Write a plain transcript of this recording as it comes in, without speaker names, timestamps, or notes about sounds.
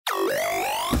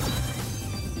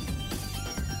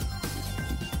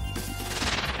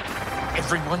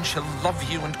Everyone shall love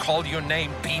you and call your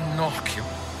name Pinocchio.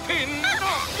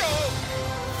 Pinocchio!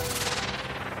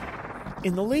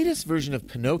 In the latest version of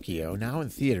Pinocchio, now in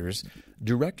theaters,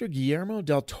 director Guillermo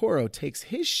del Toro takes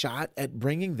his shot at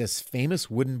bringing this famous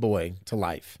wooden boy to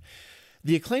life.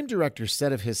 The acclaimed director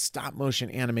said of his stop-motion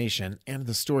animation and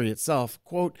the story itself,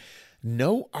 quote,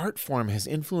 "No art form has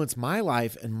influenced my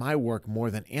life and my work more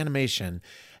than animation,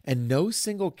 and no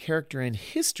single character in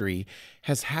history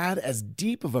has had as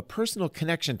deep of a personal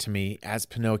connection to me as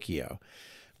Pinocchio."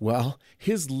 Well,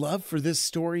 his love for this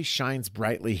story shines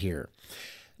brightly here.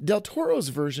 Del Toro's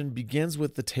version begins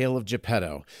with the tale of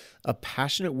Geppetto, a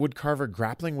passionate woodcarver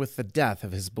grappling with the death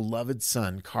of his beloved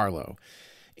son, Carlo.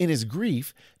 In his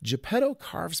grief, Geppetto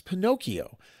carves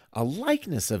Pinocchio, a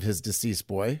likeness of his deceased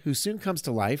boy who soon comes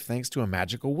to life thanks to a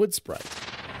magical wood sprite.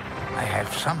 I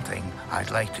have something I'd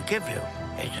like to give you.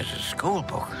 It is a school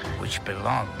book which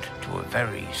belonged to a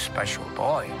very special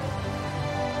boy.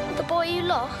 The boy you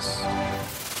lost?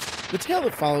 The tale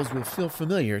that follows will feel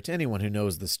familiar to anyone who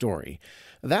knows the story.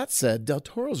 That said, Del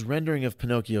Toro's rendering of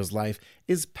Pinocchio's life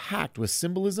is packed with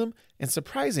symbolism and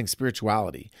surprising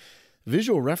spirituality.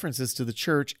 Visual references to the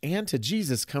church and to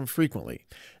Jesus come frequently.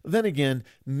 Then again,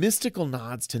 mystical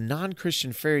nods to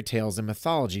non-Christian fairy tales and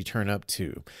mythology turn up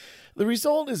too. The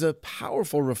result is a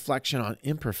powerful reflection on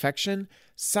imperfection,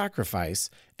 sacrifice,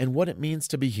 and what it means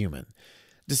to be human.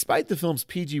 Despite the film's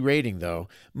PG rating, though,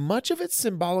 much of its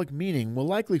symbolic meaning will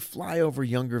likely fly over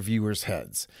younger viewers'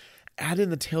 heads. Add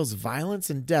in the tale's violence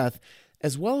and death,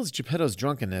 as well as Geppetto's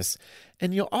drunkenness,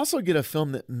 and you'll also get a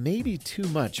film that may be too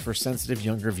much for sensitive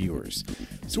younger viewers.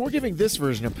 So we're giving this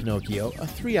version of Pinocchio a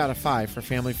 3 out of 5 for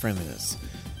family friendliness.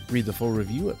 Read the full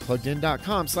review at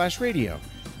pluggedin.com/radio.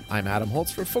 I'm Adam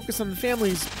Holtz for Focus on the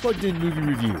Family's Plugged In Movie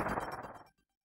Review.